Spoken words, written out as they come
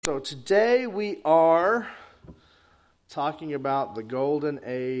So today we are talking about the golden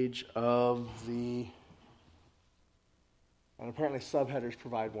age of and apparently subheaders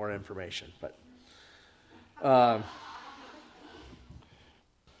provide more information, but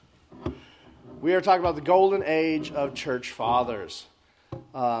we are talking about the golden age of church fathers.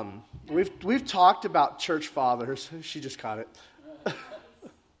 We've talked about church fathers. She just caught it.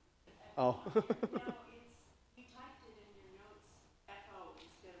 Oh.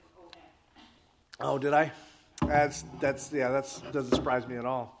 Oh, did I? That doesn't surprise me at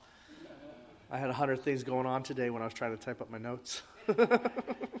all. I had 100 things going on today when I was trying to type up my notes. You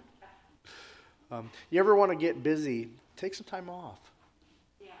ever want to get busy? Take some time off.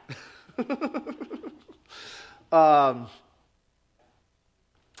 Yeah.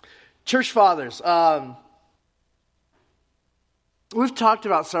 Church fathers. We've talked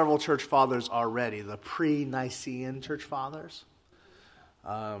about several church fathers already. The pre-Nicene church fathers,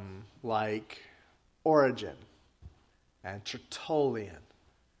 like Origen and Tertullian,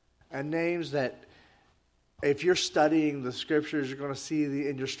 and names that if you're studying the scriptures, you're going to see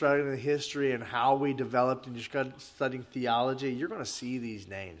and you're studying the history and how we developed, and you're studying theology, you're going to see these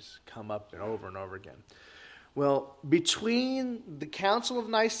names come up and over again. Well, between the Council of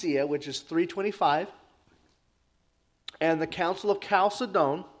Nicaea, which is 325, and the Council of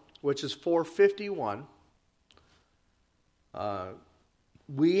Chalcedon, which is 451,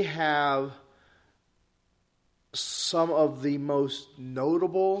 we have some of the most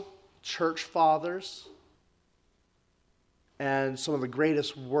notable church fathers and some of the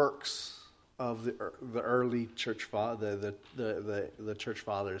greatest works of the early church the church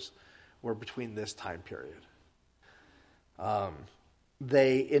fathers were between this time period.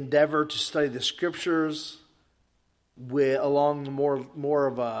 They endeavored to study the scriptures along more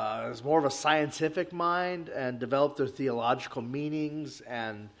of a scientific mind, and develop their theological meanings,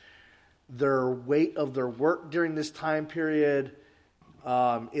 and their weight of their work during this time period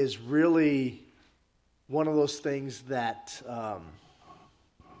is really one of those things that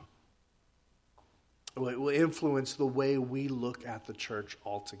will influence the way we look at the church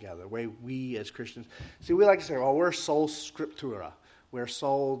altogether, the way we as Christians... See, we like to say, well, we're sola scriptura. We're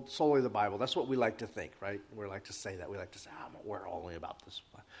solely the Bible. That's what we like to think, right? We like to say that. We like to say, we're only about this.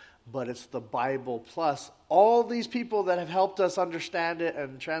 But it's the Bible plus all these people that have helped us understand it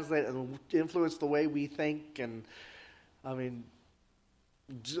and translate it and influence the way we think. And, we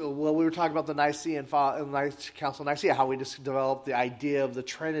were talking about the Nicene Council of Nicaea, how we just developed the idea of the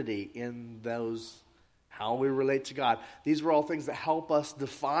Trinity in those, how we relate to God. These were all things that help us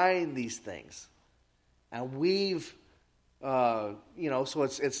define these things. And we've... so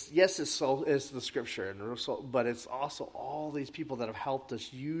it's the scripture, but it's also all these people that have helped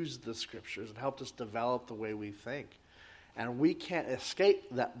us use the scriptures and helped us develop the way we think. And we can't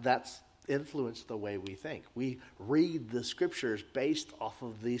escape that's influenced the way we think. We read the scriptures based off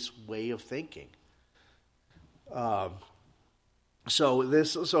of this way of thinking. So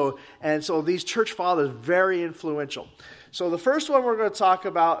these church fathers, very influential. So the first group we're going to talk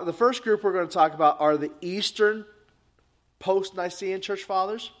about are the Eastern post-Nicene church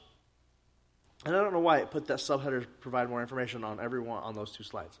fathers. And I don't know why it put that subheader to provide more information on everyone on those two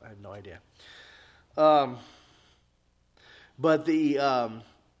slides. I have no idea. But the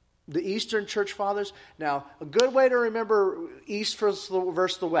Eastern church fathers. Now, a good way to remember East versus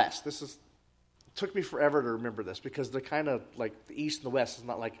the West. Took me forever to remember this, because they're kind of like the East and the West is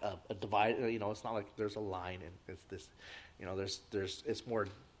not like a divide. It's not like there's a line and it's this. It's more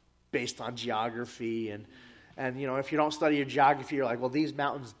based on geography and if you don't study your geography, you're like, well, these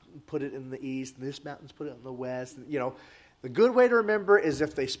mountains put it in the east, and this mountains put it in the west. The good way to remember is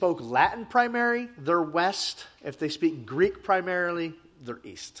if they spoke Latin primary, they're west. If they speak Greek primarily, they're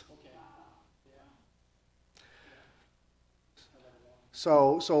east.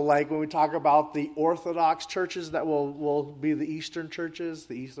 So like when we talk about the Orthodox churches that will be the Eastern churches,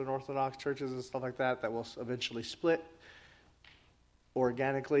 the Eastern Orthodox churches and stuff like that will eventually split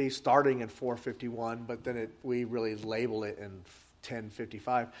organically, starting in 451, but then we really label it in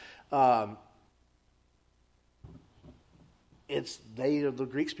 1055. They are the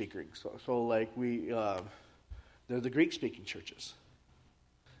Greek speaking, so like they're the Greek speaking churches,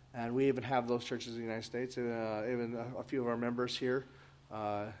 and we even have those churches in the United States. Even a few of our members here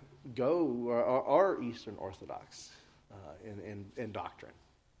are Eastern Orthodox in doctrine.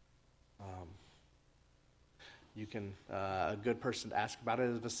 You can a good person to ask about it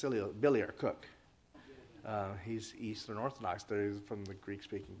is Billy, our cook. He's Eastern Orthodox. They're from the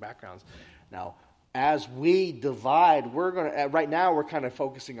Greek-speaking backgrounds. Now, as we divide, right now we're kind of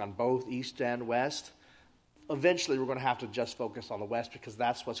focusing on both East and West. eventually we're going to have to just focus on the West because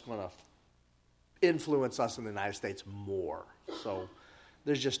that's what's going to influence us in the United States more. So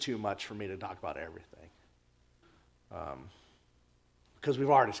there's just too much for me to talk about everything. Because we've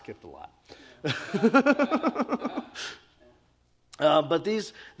already skipped a lot. But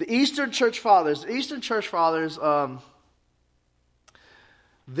the Eastern Church Fathers,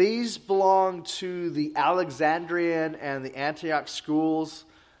 these belong to the Alexandrian and the Antioch schools.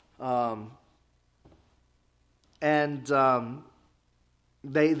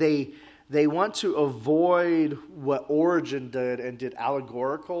 They want to avoid what Origen did and did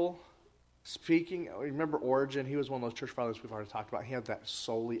allegorical speaking. Remember Origen? He was one of those church fathers we've already talked about. He had that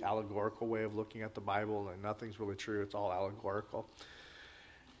solely allegorical way of looking at the Bible, and nothing's really true. It's all allegorical.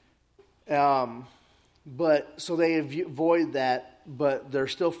 But so they avoid that, but they're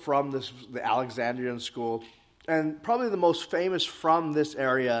still from the Alexandrian school. And probably the most famous from this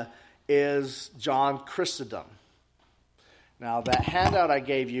area is John Chrysostom. Now, that handout I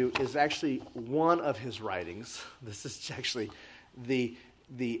gave you is actually one of his writings. This is actually the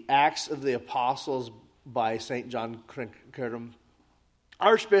Acts of the Apostles by St. John Chrysostom,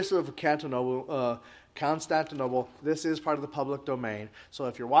 Archbishop of Constantinople. This is part of the public domain. So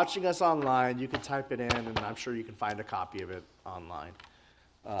if you're watching us online, you can type it in, and I'm sure you can find a copy of it online.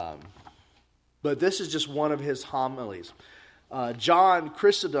 But this is just one of his homilies. John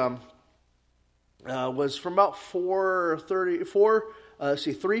Chrysostom was from about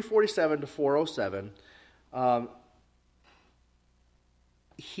 347 to 407.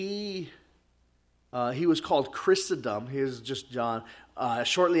 He was called Chrysostom. He was just John.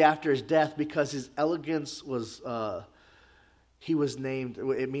 Shortly after his death, because his elegance was, he was named.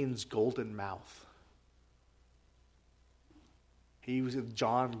 It means golden mouth. He was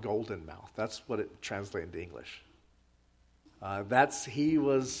John Golden Mouth. That's what it translated into English. He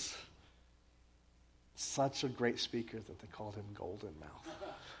was such a great speaker that they called him Golden Mouth.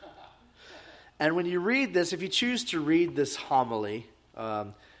 And when you read this, if you choose to read this homily,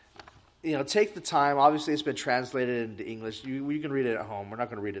 take the time. Obviously, it's been translated into English. You can read it at home. We're not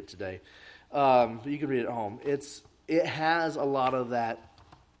going to read it today. But you can read it at home. It has a lot of that.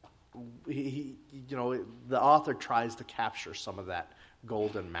 The author tries to capture some of that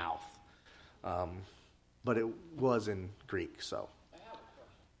golden mouth, but it was in Greek. So, I have a question.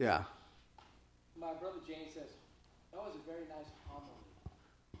 Yeah. My brother James says that was a very nice homily.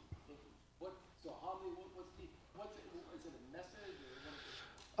 Homily? Is it a message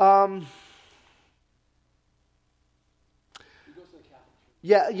or what? He goes to the Catholic Church.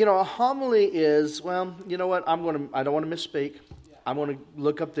 Yeah, a homily is, well, you know what? I don't want to misspeak. Yeah. I'm going to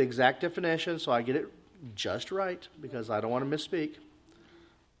look up the exact definition so I get it just right because I don't want to misspeak.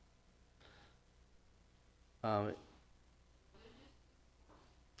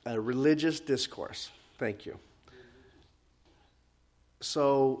 A religious discourse. Thank you.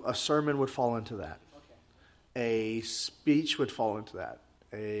 So a sermon would fall into that. Okay. A speech would fall into that.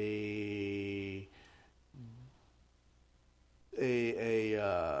 A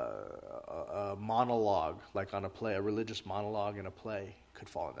monologue, like on a play, a religious monologue in a play could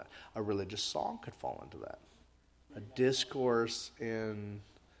fall into that. A religious song could fall into that. A discourse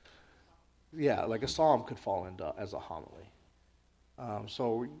like a psalm could fall into as a homily.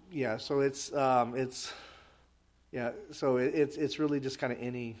 So it's really just kind of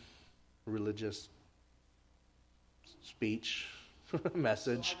any religious speech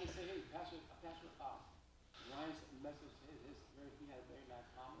message. So I can say, hey, Pastor Ryan's message, he had a very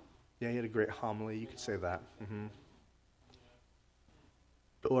nice homily. Yeah, he had a great homily. You could say that. Mm-hmm.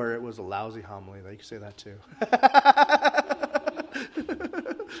 Or it was a lousy homily. You could say that too.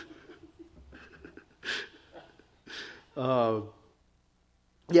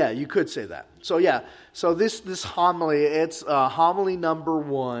 Yeah, you could say that. So this homily, it's homily number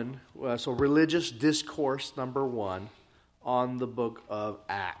 1. So religious discourse number 1 on the book of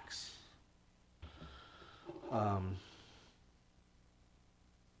Acts.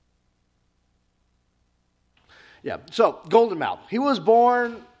 So Golden Mouth. He was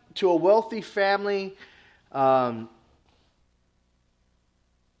born to a wealthy family.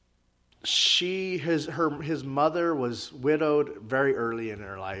 His mother was widowed very early in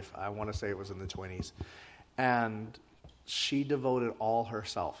her life. I want to say it was in the 20s. And she devoted all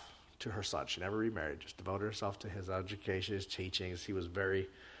herself to her son. She never remarried, just devoted herself to his education, his teachings. He was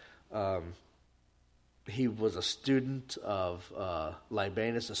he was a student of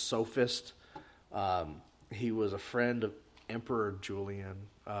Libanus, a sophist. He was a friend of Emperor Julian.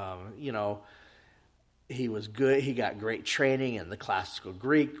 He was good. He got great training in the classical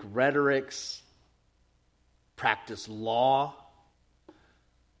Greek, rhetorics, practiced law.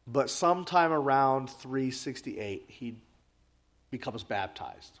 But sometime around 368, he becomes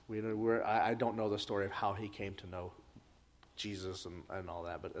baptized. I don't know the story of how he came to know Jesus and all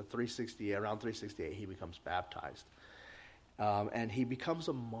that, but around 368, he becomes baptized. And he becomes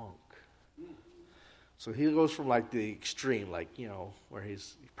a monk. So he goes from like the extreme, where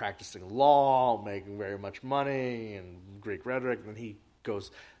he's practicing law, making very much money, and Greek rhetoric, and then he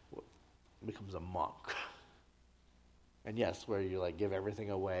becomes a monk. And yes, where you give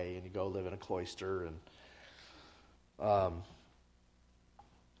everything away and you go live in a cloister,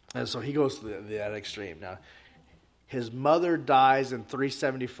 and so he goes to that extreme. Now, his mother dies in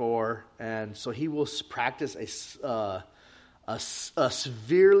 374, and so he will practice a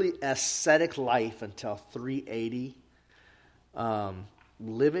severely ascetic life until 380,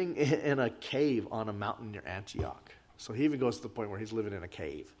 living in a cave on a mountain near Antioch. So he even goes to the point where he's living in a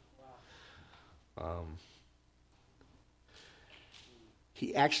cave.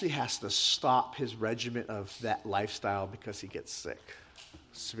 He actually has to stop his regimen of that lifestyle because he gets sick,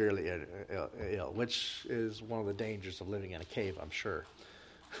 severely ill, which is one of the dangers of living in a cave, I'm sure.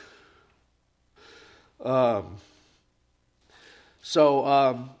 In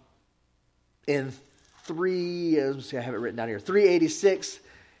I have it written down here, 386,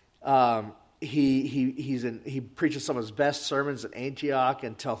 he preaches some of his best sermons at Antioch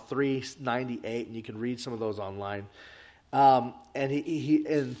until 398, and you can read some of those online. And he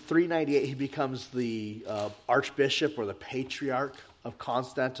in 398 he becomes the archbishop or the patriarch of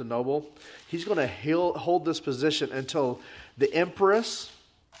Constantinople. He's going to hold this position until the empress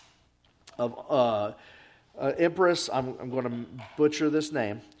of I'm going to butcher this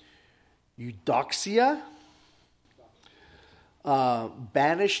name, Eudoxia,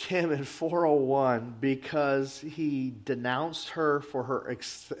 banished him in 401 because he denounced her for her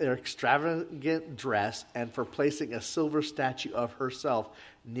extravagant dress and for placing a silver statue of herself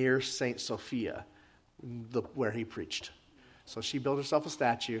near St. Sophia, where he preached. So she built herself a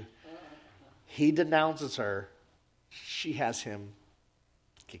statue. He denounces her. She has him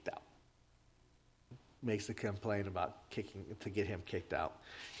kicked out. Makes a complaint about to get him kicked out.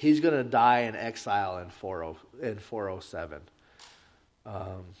 He's going to die in exile in 407.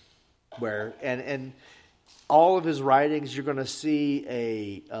 Where and all of his writings, you're going to see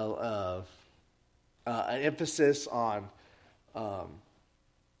an emphasis on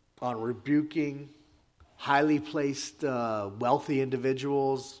rebuking highly placed wealthy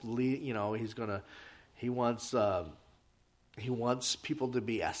individuals. He wants people to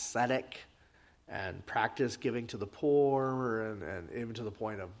be ascetic and practice giving to the poor, and even to the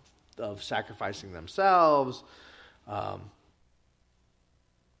point of sacrificing themselves.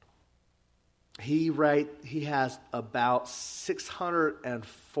 He has about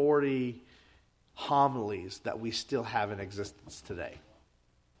 640 homilies that we still have in existence today.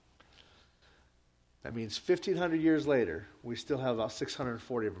 That means 1,500 years later, we still have about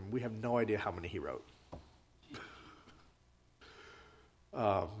 640 of them. We have no idea how many he wrote.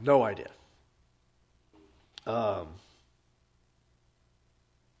 No idea.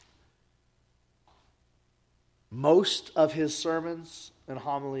 Most of his sermons and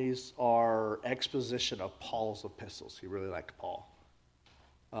homilies are exposition of Paul's epistles. He really liked Paul.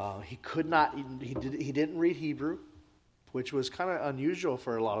 He didn't read Hebrew, which was kind of unusual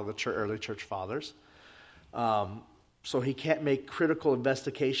for a lot of the early church fathers. So he can't make critical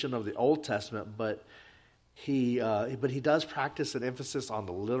investigation of the Old Testament, but he does practice an emphasis on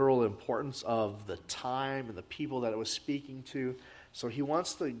the literal importance of the time and the people that it was speaking to. So he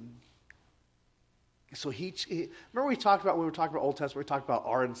wants to. So remember we talked about when we were talking about Old Testament, we talked about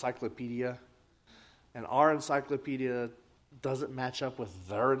our encyclopedia, and our encyclopedia doesn't match up with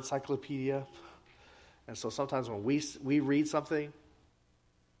their encyclopedia, and so sometimes when we read something,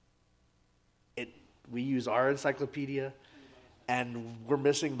 we use our encyclopedia, and we're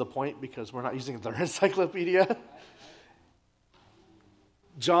missing the point because we're not using their encyclopedia.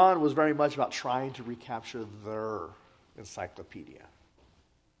 John was very much about trying to recapture their encyclopedia.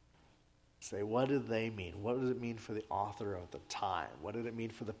 Say, what did they mean? What does it mean for the author of the time? What did it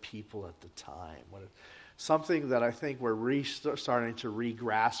mean for the people at the time? Something that I think we're starting to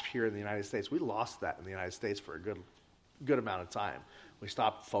re-grasp here in the United States. We lost that in the United States for a good amount of time. We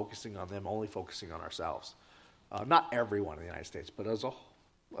stopped focusing on them, only focusing on ourselves. Not everyone in the United States, but as a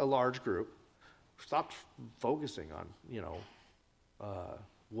large group, stopped focusing on,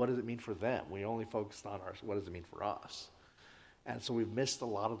 what does it mean for them? We only focused on what does it mean for us? And so we've missed a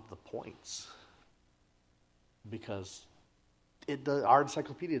lot of the points because our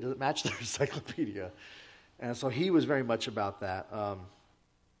encyclopedia doesn't match their encyclopedia. And so he was very much about that.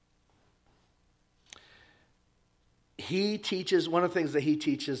 he teaches, one of the things that he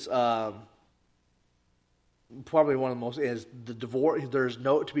teaches, probably one of the most, is the divorce. There's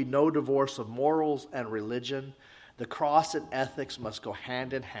to be no divorce of morals and religion. The cross and ethics must go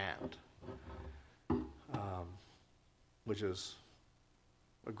hand in hand, which is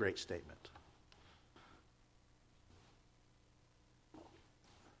a great statement.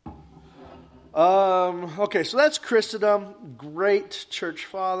 Okay, so that's Chrysostom, great church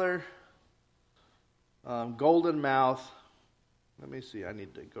father, golden mouth. Let me see, I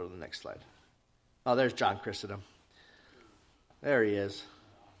need to go to the next slide. Oh, there's John Chrysostom. There he is.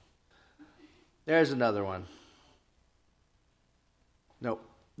 There's another one. Nope.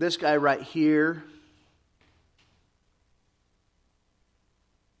 This guy right here.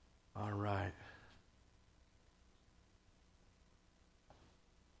 All right.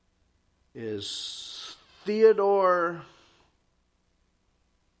 Is Theodore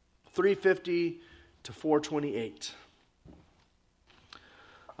 350 to 428.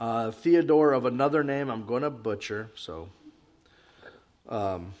 Theodore of another name I'm going to butcher, so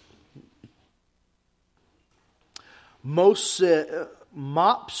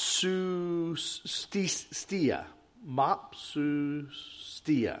Mopsustia.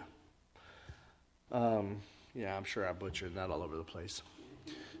 Yeah, I'm sure I butchered that all over the place.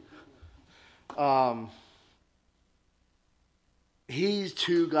 He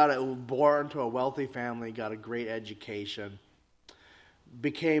too born to a wealthy family, got a great education,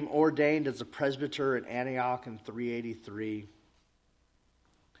 became ordained as a presbyter in Antioch in 383.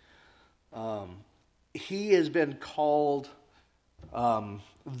 He has been called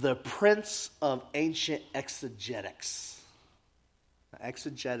the Prince of Ancient Exegetics.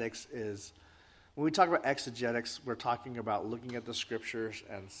 Exegetics is, when we talk about exegetics, we're talking about looking at the scriptures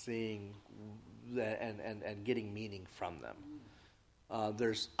and seeing and getting meaning from them.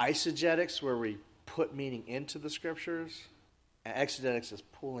 There's eisegetics, where we put meaning into the scriptures, and exegetics is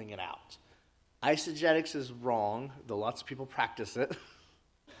pulling it out. Eisegetics is wrong, though lots of people practice it.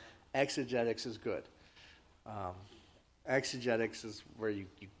 Exegetics is good. Exegetics is where you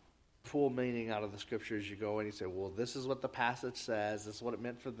pull meaning out of the scriptures. You go and you say, well, this is what the passage says. This is what it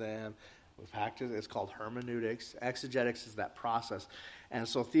meant for them. We practice. It's called hermeneutics. Exegetics is that process. And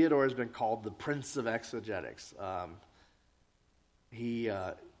so Theodore has been called the Prince of Exegetics. He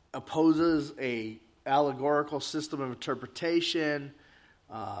opposes a allegorical system of interpretation,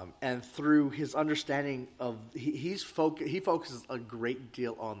 and through his understanding of, he focuses a great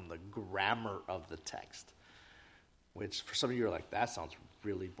deal on the grammar of the text, which for some of you are like, that sounds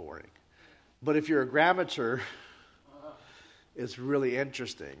really boring. But if you're a grammateur, it's really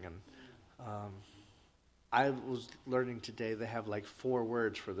interesting. And I was learning today they have like 4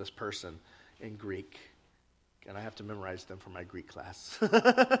 words for this person in Greek, and I have to memorize them for my Greek class.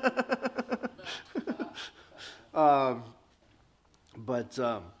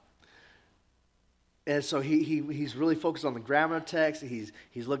 And so he's really focused on the grammar of the text.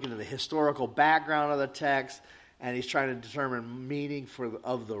 He's looking at the historical background of the text, and he's trying to determine meaning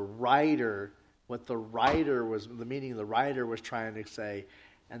of the writer, what the meaning the writer was trying to say,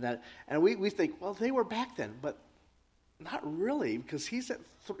 and we think, well, they were back then, but not really, because he's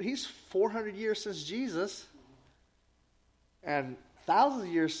 400 years since Jesus, and thousands of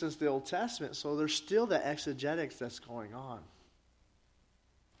years since the Old Testament, so there's still that exegetics that's going on.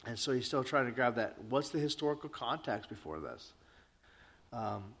 And so he's still trying to grab that. What's the historical context before this?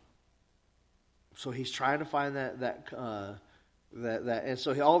 So he's trying to find that, and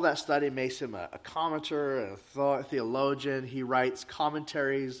so all that study makes him a commentator, a theologian. He writes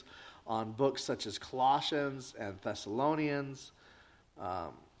commentaries on books such as Colossians and Thessalonians.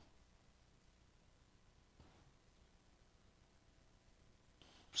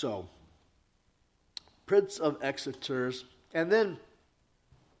 So, Prince of Exegetics. And then,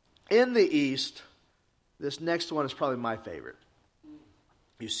 in the East, this next one is probably my favorite.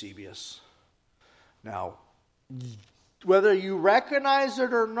 Eusebius. Now, whether you recognize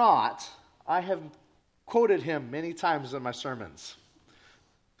it or not, I have quoted him many times in my sermons.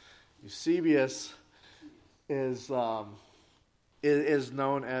 Eusebius is known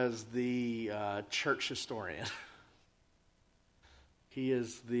as the church historian. He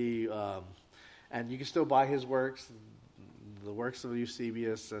is and you can still buy his works, the works of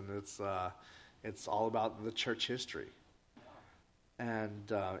Eusebius, and it's all about the church history.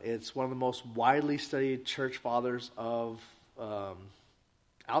 And it's one of the most widely studied church fathers of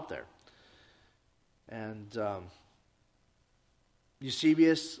out there. And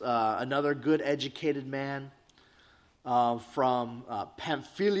Eusebius, another good educated man from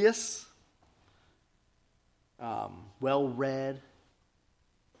Pamphylius, well read.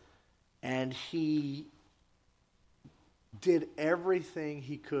 And he did everything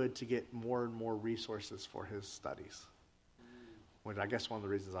he could to get more and more resources for his studies. Which I guess one of the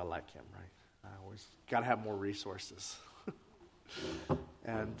reasons I like him, right? I always got to have more resources.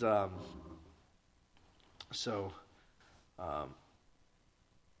 And so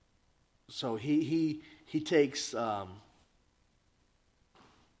he takes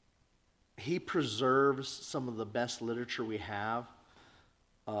he preserves some of the best literature we have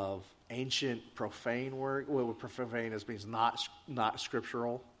of ancient profane work. Well, profane means not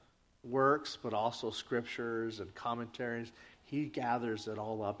scriptural works, but also scriptures and commentaries. He gathers it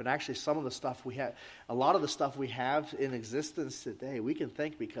all up. And actually some of the stuff we have, a lot of the stuff we have in existence today, we can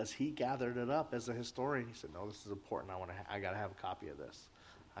thank because he gathered it up as a historian. He said, no, this is important. I got to have a copy of this.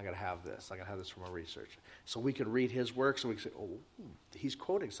 I got to have this. I got to have this from a research. So we could read his works and we could say, oh, he's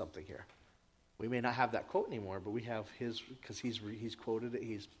quoting something here. We may not have that quote anymore, but we have his, because he's quoted it,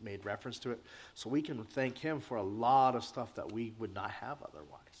 he's made reference to it. So we can thank him for a lot of stuff that we would not have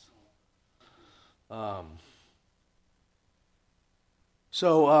otherwise.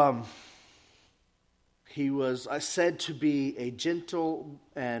 He was said to be a gentle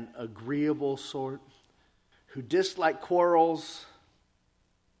and agreeable sort who disliked quarrels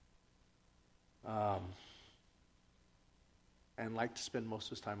and liked to spend most of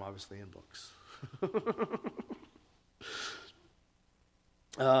his time, obviously, in books.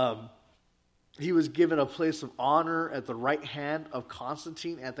 He was given a place of honor at the right hand of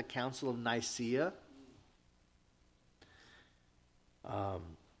Constantine at the Council of Nicaea.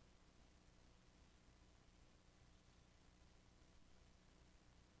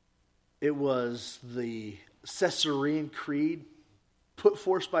 It was the Caesarean Creed put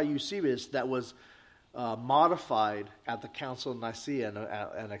forth by Eusebius that was modified at the Council of Nicaea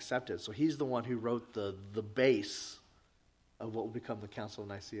and accepted. So he's the one who wrote the base of what will become the Council of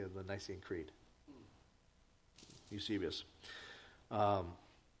Nicaea, the Nicene Creed. Eusebius.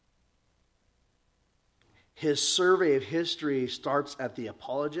 His survey of history starts at the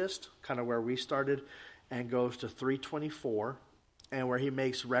Apologist, kind of where we started, and goes to 324, and where he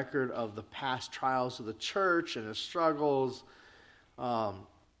makes record of the past trials of the church and its struggles. I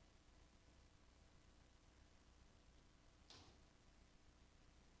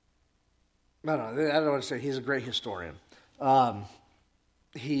don't want to say he's a great historian.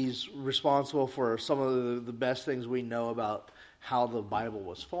 He's responsible for some of the best things we know about how the Bible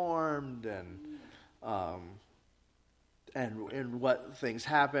was formed and what things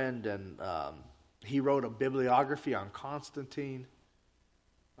happened. And he wrote a bibliography on Constantine.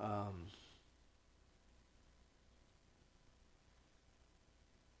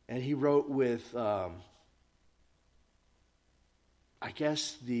 And he wrote with, I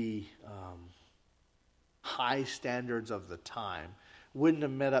guess, the high standards of the time. Wouldn't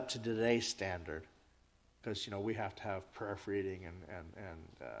have met up to today's standard, because we have to have proofreading and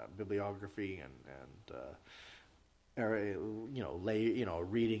bibliography and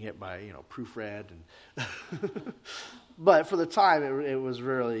reading it by proofread and. But for the time, it was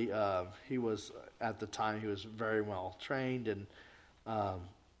really he was at the time he was very well trained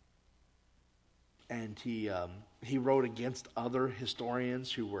and he wrote against other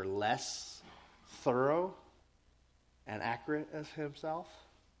historians who were less thorough and accurate as himself,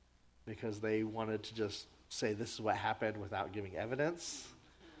 because they wanted to just say this is what happened without giving evidence,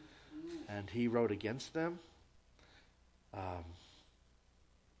 and he wrote against them.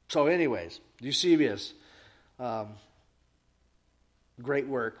 So anyways, Eusebius, great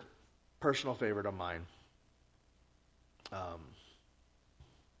work, personal favorite of mine.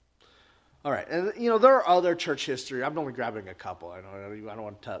 All right, and there are other church history. I'm only grabbing a couple. I don't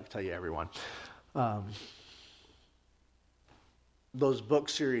want to tell you everyone. Those book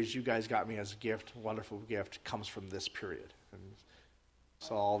series you guys got me as a gift, wonderful gift, comes from this period. And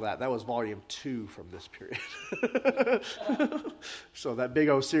so all that was volume 2 from this period. So that big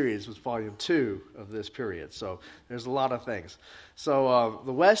O series was volume 2 of this period. So there's a lot of things. So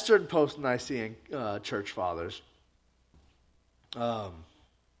the Western Post-Nicene Church Fathers. Now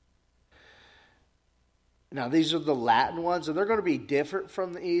these are the Latin ones, and they're going to be different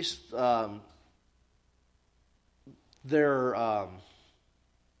from the East. They're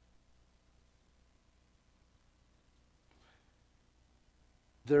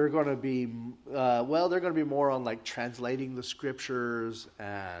going to be they're going to be more on like translating the scriptures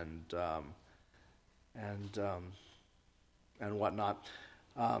and whatnot.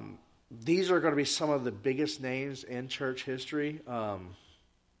 These are going to be some of the biggest names in church history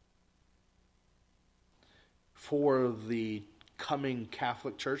for the coming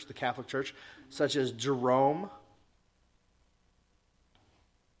Catholic Church, the Catholic Church, such as Jerome,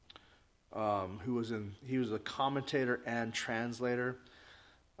 he was a commentator and translator.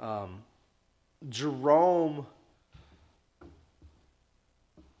 Jerome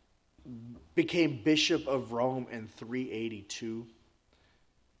became Bishop of Rome in 382.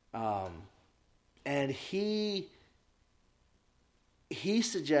 And he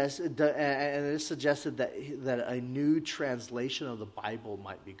suggested, and it suggested that a new translation of the Bible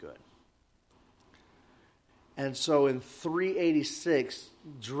might be good. And so in 386,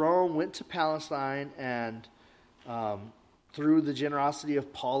 Jerome went to Palestine, and through the generosity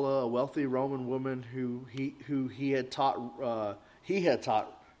of Paula, a wealthy Roman woman who he had taught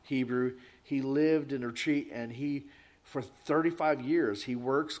Hebrew, he lived in retreat, and for 35 years he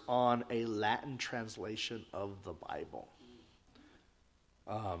works on a Latin translation of the Bible.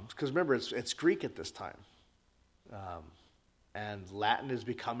 Because remember, it's Greek at this time. And Latin is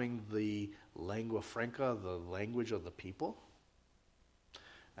becoming the lingua franca, the language of the people.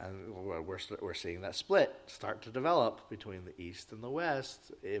 And we're seeing that split start to develop between the East and the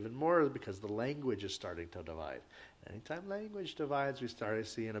West, even more because the language is starting to divide. Anytime language divides, we start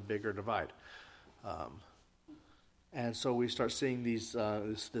seeing a bigger divide. And so we start seeing this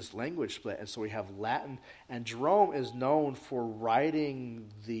language split. And so we have Latin. And Jerome is known for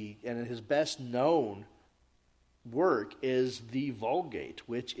writing and his best known work is the Vulgate,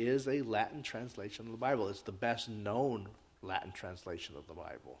 which is a Latin translation of the Bible. It's the best known Latin translation of the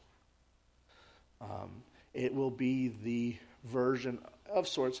Bible. It will be the version of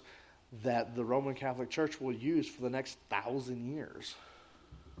sorts that the Roman Catholic Church will use for the next 1,000 years.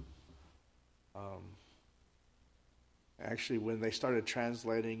 Actually, when they started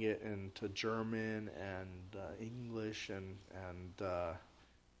translating it into German and English and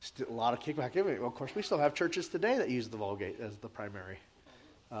still a lot of kickback. Well, of course, we still have churches today that use the Vulgate as the primary.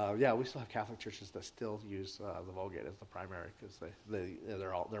 We still have Catholic churches that still use the Vulgate as the primary because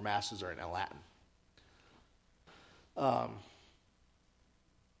their masses are in Latin.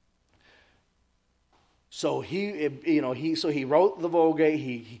 So he wrote the Vulgate.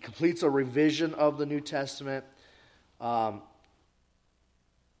 He completes a revision of the New Testament.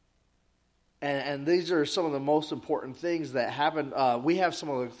 And these are some of the most important things that happen. We have some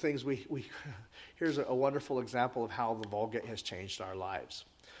of the things we here's a wonderful example of how the Vulgate has changed our lives.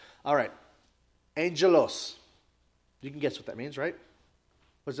 All right. Angelos. You can guess what that means, right?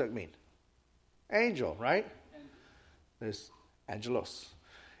 What does that mean? Angel, right? There's angelos.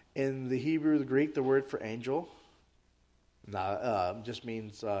 In the Hebrew, the Greek, the word for angel just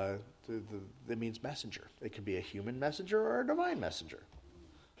means it means messenger. It could be a human messenger or a divine messenger.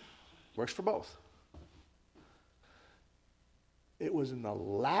 Works for both. It was in the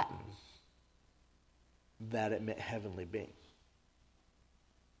Latin that it meant heavenly being.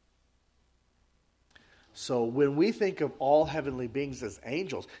 So when we think of all heavenly beings as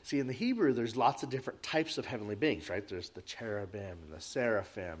angels, see in the Hebrew there's lots of different types of heavenly beings, right? There's the cherubim and the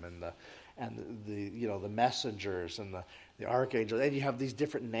seraphim and the messengers and the archangels, and you have these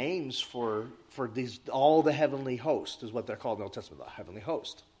different names for these all the heavenly host is what they're called in the Old Testament, the heavenly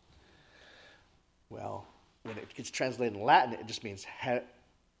host. Well, when it gets translated in Latin, it just means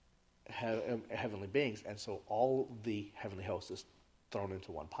heavenly beings, and so all the heavenly host is thrown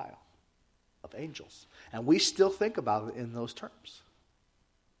into one pile of angels. And we still think about it in those terms.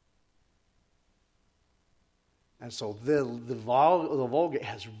 And so the Vulgate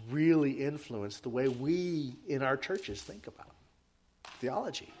has really influenced the way we in our churches think about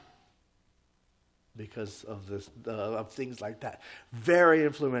theology because of this of things like that. Very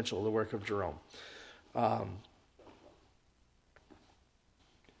influential, the work of Jerome.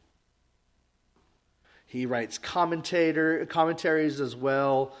 He writes commentaries as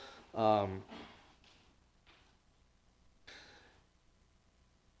well.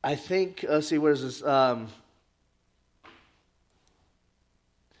 I think, let's see, what is this?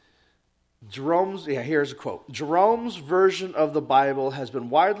 Here's a quote. Jerome's version of the Bible has been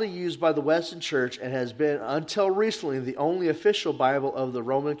widely used by the Western Church and has been, until recently, the only official Bible of the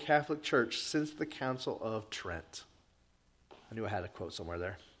Roman Catholic Church since the Council of Trent. I knew I had a quote somewhere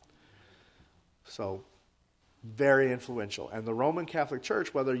there. So, very influential. And the Roman Catholic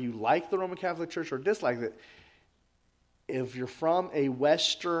Church, whether you like the Roman Catholic Church or dislike it, if you're from a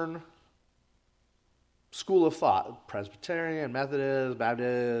Western school of thought, Presbyterian, Methodist,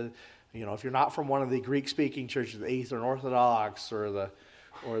 Baptist, if you're not from one of the Greek-speaking churches, the Eastern Orthodox or the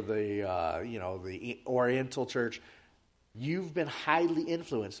Oriental Church, you've been highly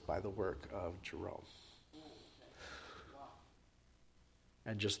influenced by the work of Jerome.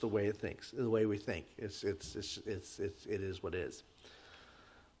 And just the way we think, it is what it is.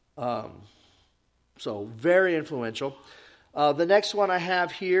 So very influential. The next one I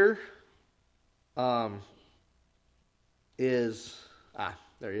have here there he is,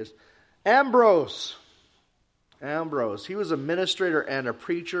 Ambrose. Ambrose. He was a ministrator and a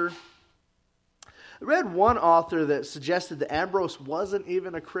preacher. I read one author that suggested that Ambrose wasn't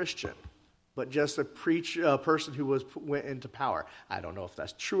even a Christian, but just a person who went into power. I don't know if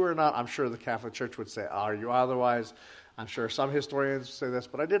that's true or not. I'm sure the Catholic Church would say, "Are you otherwise?" I'm sure some historians say this,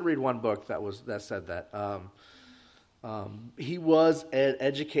 but I did read one book that said that. He was an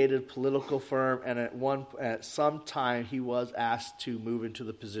educated political firm, and at some time he was asked to move into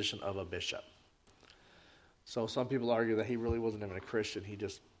the position of a bishop. So some people argue that he really wasn't even a Christian. He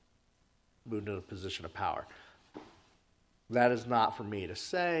just moved into a position of power. That is not for me to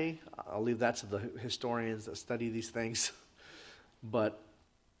say. I'll leave that to the historians that study these things. But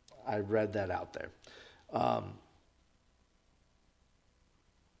I read that out there.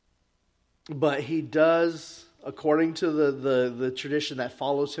 But he does, according to the tradition that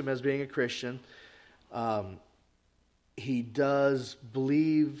follows him as being a Christian, he does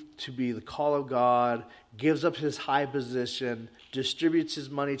believe to be the call of God, gives up his high position, distributes his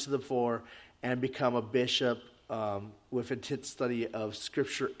money to the poor, and become a bishop with intense study of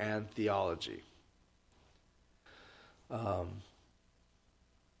Scripture and theology.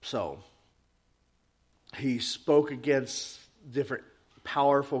 So, he spoke against different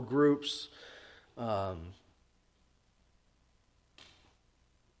powerful groups.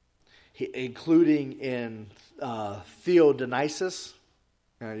 Including in Theodonisus.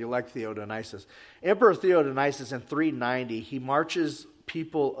 You like Theodonisus. Emperor Theodonisus in 390, he marches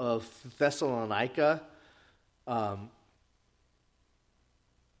people of Thessalonica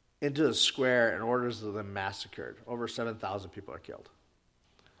into the square and orders them massacred. Over 7,000 people are killed.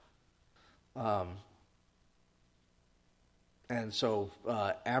 And so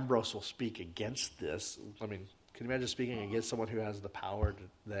Ambrose will speak against this. I mean, can you imagine speaking against someone who has the power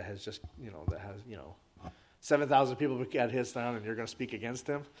that has just, that has, 7,000 people at his town, and you're going to speak against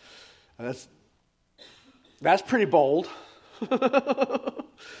him? And that's pretty bold.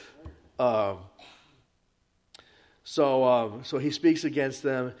 So he speaks against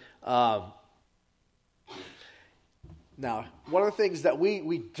them. Now, one of the things that we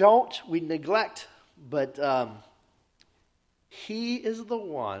neglect, but he is the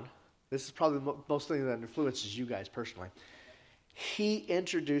one. This is probably the most thing that influences you guys personally. He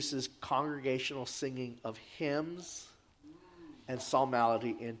introduces congregational singing of hymns and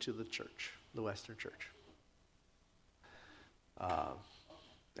psalmody into the church, the Western church.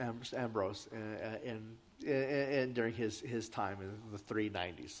 Ambrose, and during his time in the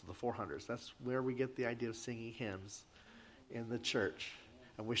 390s, the 400s, that's where we get the idea of singing hymns in the church.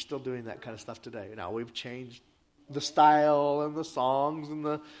 And we're still doing that kind of stuff today. Now, we've changed the style and the songs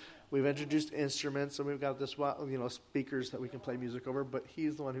and we've introduced instruments, and we've got this, speakers that we can play music over, but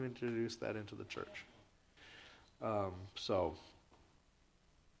he's the one who introduced that into the church. So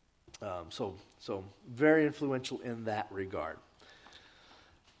very influential in that regard.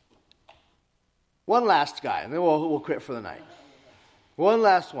 One last guy, and then we'll quit for the night. One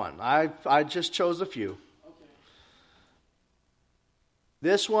last one. I just chose a few.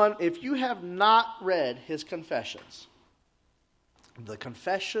 This one, if you have not read his Confessions, the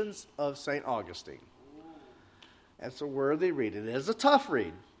Confessions of St. Augustine, it's a worthy read. It is a tough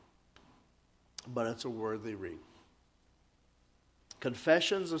read, but it's a worthy read.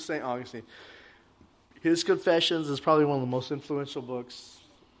 Confessions of St. Augustine. His Confessions is probably one of the most influential books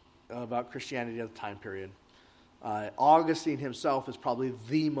about Christianity at the time period. Augustine himself is probably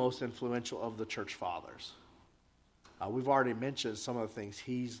the most influential of the church fathers. We've already mentioned some of the things.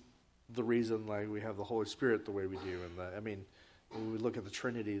 He's the reason we have the Holy Spirit the way we do, and when we look at the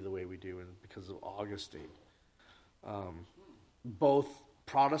Trinity the way we do, and because of Augustine. Both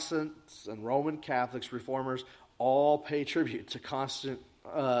Protestants and Roman Catholics, Reformers, all pay tribute to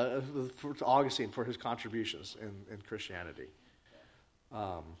Augustine for his contributions in Christianity.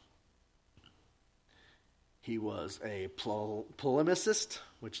 He was a polemicist,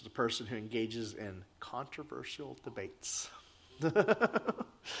 which is a person who engages in controversial debates.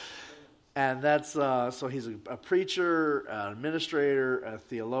 And that's, so he's a preacher, an administrator, a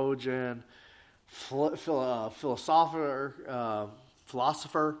theologian, philosopher.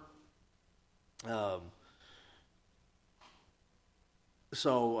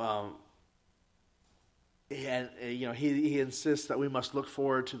 He insists that we must look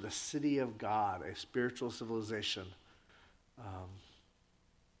forward to the city of God, a spiritual civilization.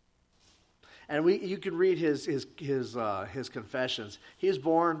 And you can read his Confessions. He was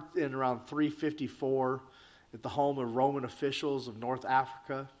born in around 354 at the home of Roman officials of North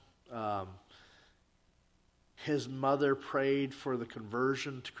Africa. His mother prayed for the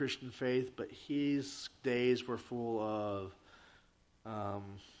conversion to Christian faith, but his days were full of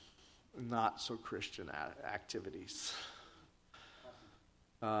not so Christian activities.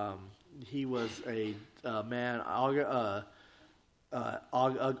 He was a man,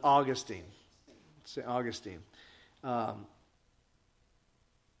 Augustine, St. Augustine, and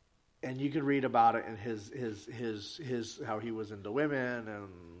you can read about it in his how he was into women and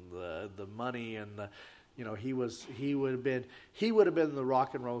the money and the. He would have been the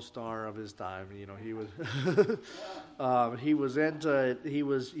rock and roll star of his time. He was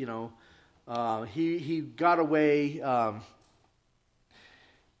he got away.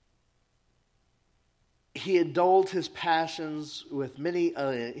 He indulged his passions with many.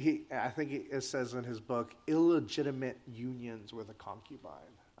 I think it says in his book, illegitimate unions with a concubine.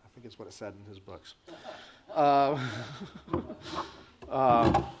 I think it's what it said in his books.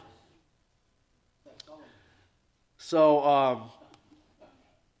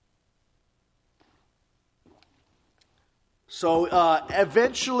 So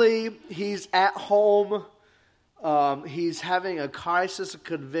eventually he's at home. He's having a crisis of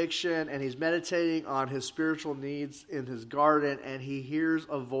conviction, and he's meditating on his spiritual needs in his garden, and he hears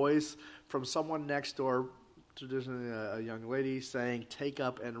a voice from someone next door, traditionally a young lady, saying, "Take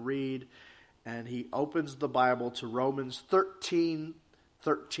up and read." And he opens the Bible to Romans 13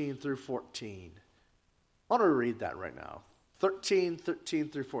 through 14. I want to read that right now. 13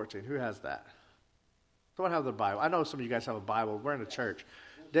 through 14. Who has that? Someone have the Bible. I know some of you guys have a Bible. We're in a church.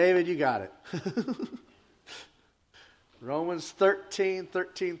 David, you got it. Romans 13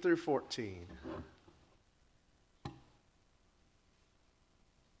 through 14.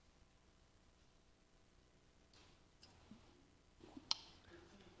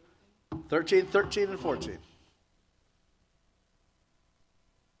 Thirteen and 14.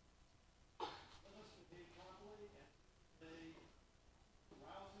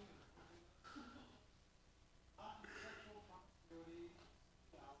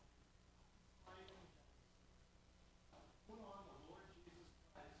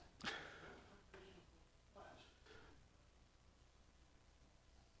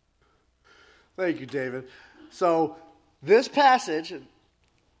 Thank you, David. So this passage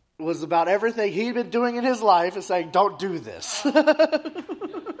was about everything he'd been doing in his life and saying, don't do this.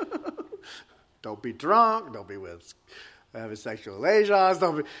 Don't be drunk. Don't be with having sexual relations.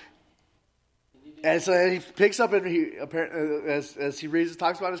 Don't be. And so he picks up and he apparently, as he reads,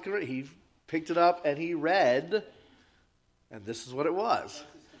 talks about his conversion, he picked it up and he read, and this is what it was.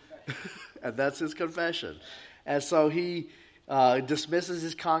 And that's his confession. And so he dismisses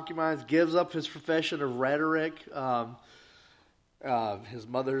his concubines, gives up his profession of rhetoric. His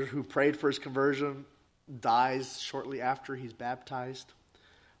mother, who prayed for his conversion, dies shortly after he's baptized.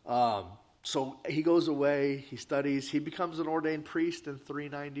 So he goes away, he studies, he becomes an ordained priest in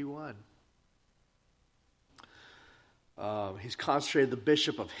 391. He's consecrated the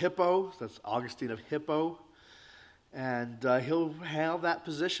bishop of Hippo, that's Augustine of Hippo, and he'll have that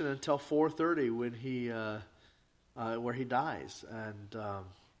position until 430 when where he dies,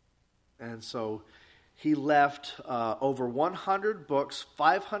 and so he left over 100 books,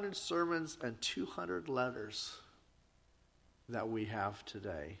 500 sermons, and 200 letters that we have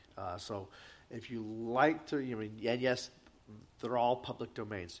today. So if you like to, and yes, they're all public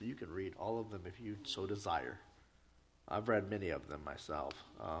domain, so you can read all of them if you so desire. I've read many of them myself.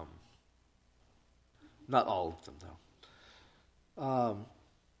 Not all of them, though.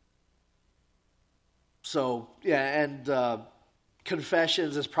 So, yeah, and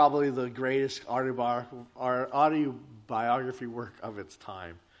Confessions is probably the greatest autobiography work of its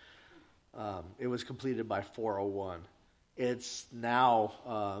time. It was completed by 401. It's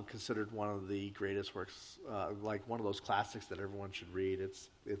now considered one of the greatest works, like one of those classics that everyone should read.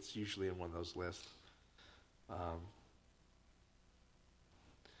 It's usually in one of those lists.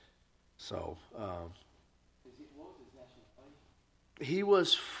 He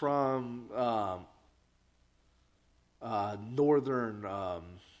was from northern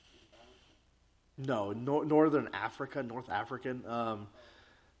Africa, North African.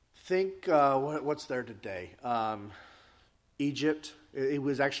 Think what's there today? Egypt. It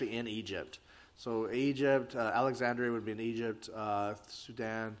was actually in Egypt. So Egypt, Alexandria would be in Egypt,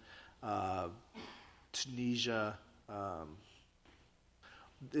 Sudan, Tunisia.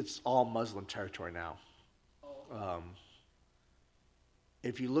 It's all Muslim territory now.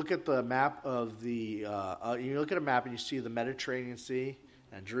 If you look at the map of you look at a map and you see the Mediterranean Sea,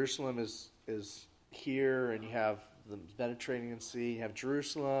 and Jerusalem is here, and you have the Mediterranean Sea, you have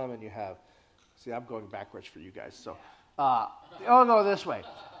Jerusalem, and you have. See, I'm going backwards for you guys. So, I'll go this way.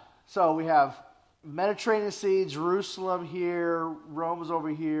 So we have Mediterranean Sea, Jerusalem here, Rome is over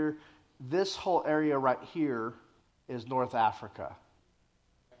here. This whole area right here is North Africa.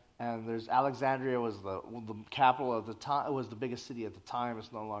 And there's Alexandria was the capital of the time. It was the biggest city at the time.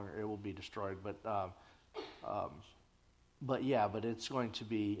 It's no longer. It will be destroyed. But it's going to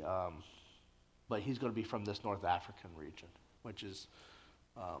be. But he's going to be from this North African region, which is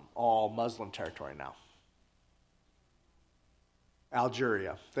all Muslim territory now.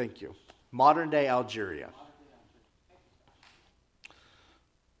 Algeria. Thank you. Modern day Algeria.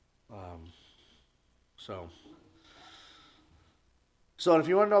 So if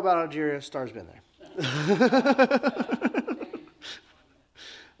you want to know about Algeria, Star's been there.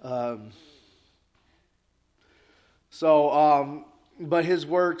 But his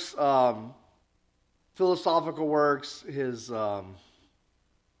works, philosophical works, his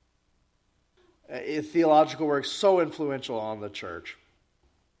theological works, so influential on the church.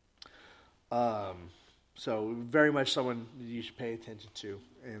 So very much someone you should pay attention to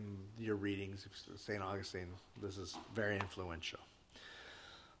in your readings. St. Augustine, this is very influential.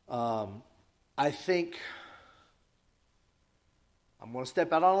 I think I'm going to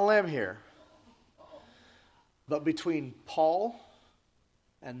step out on a limb here. But between Paul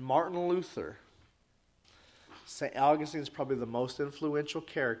and Martin Luther, St. Augustine is probably the most influential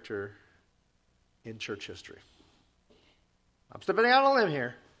character in church history. I'm stepping out on a limb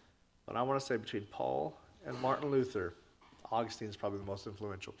here, but I want to say between Paul and Martin Luther, Augustine is probably the most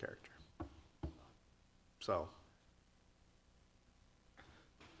influential character. So,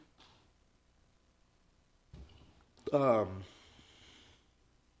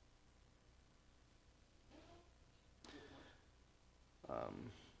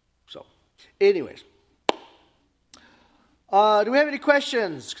 anyways. Do we have any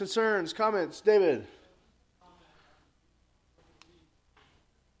questions, concerns, comments? David?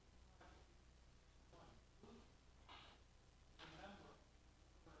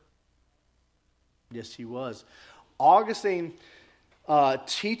 Yes, he was. Augustine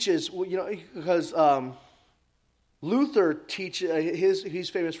teaches, because Luther teaches, he's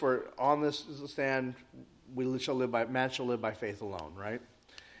famous for, on this stand, man shall live by faith alone, right?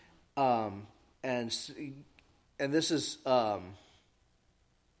 And this is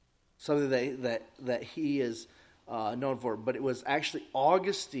something that he is known for. But it was actually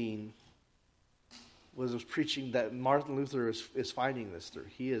Augustine was preaching that Martin Luther is finding this through.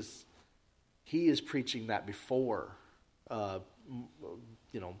 He is preaching that before,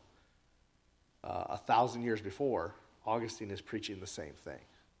 1,000 years before. Augustine is preaching the same thing.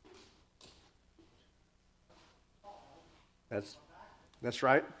 That's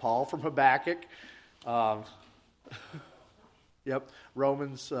right. Paul from Habakkuk. Yep.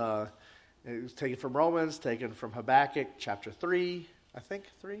 Romans. It was taken from Romans, taken from Habakkuk, chapter 3. I think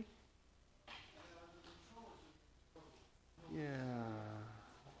 3. Yeah.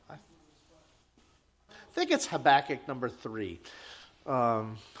 I think it's Habakkuk number 3.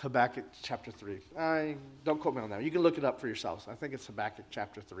 Habakkuk chapter 3. Don't quote me on that. You can look it up for yourselves. I think it's Habakkuk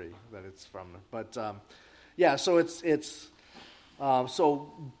chapter 3 that it's from. But so it's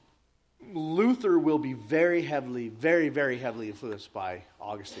so Luther will be very heavily, very, very heavily influenced by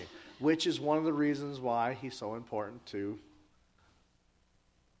Augustine, which is one of the reasons why he's so important to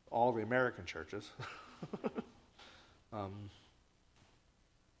all the American churches. All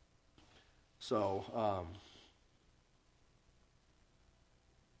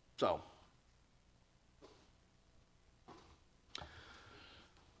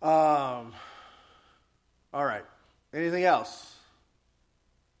right. Anything else?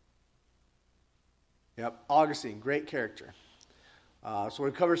 Yep. Augustine, great character. So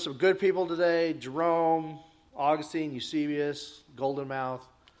we've covered some good people today. Jerome, Augustine, Eusebius, Goldenmouth,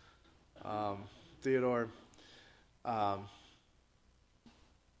 Theodore.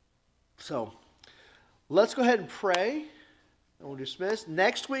 So let's go ahead and pray, and we'll dismiss.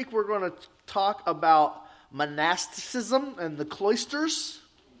 Next week we're going to talk about monasticism and the cloisters,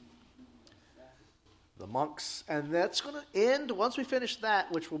 the monks, and that's going to end, once we finish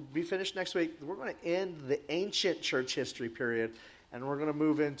that, which will be finished next week, we're going to end the ancient church history period, and we're going to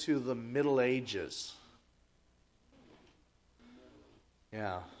move into the Middle Ages.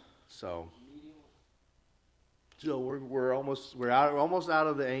 Yeah, so we're almost out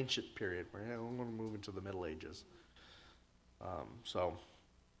of the ancient period. We're going to move into the Middle Ages.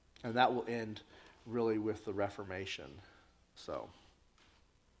 And that will end really with the Reformation. So,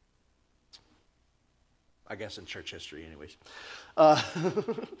 I guess in church history, anyways.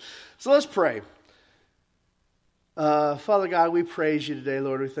 So let's pray. Father God, we praise you today,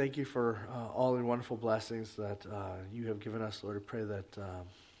 Lord. We thank you for all the wonderful blessings that you have given us, Lord. I pray that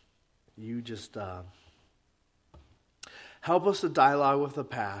you just help us to dialogue with the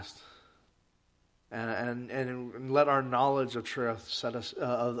past, and let our knowledge of truth set us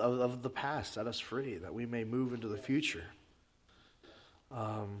of the past set us free, that we may move into the future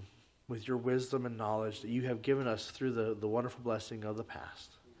with your wisdom and knowledge that you have given us through the wonderful blessing of the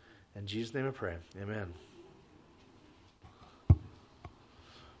past. In Jesus' name I pray. Amen.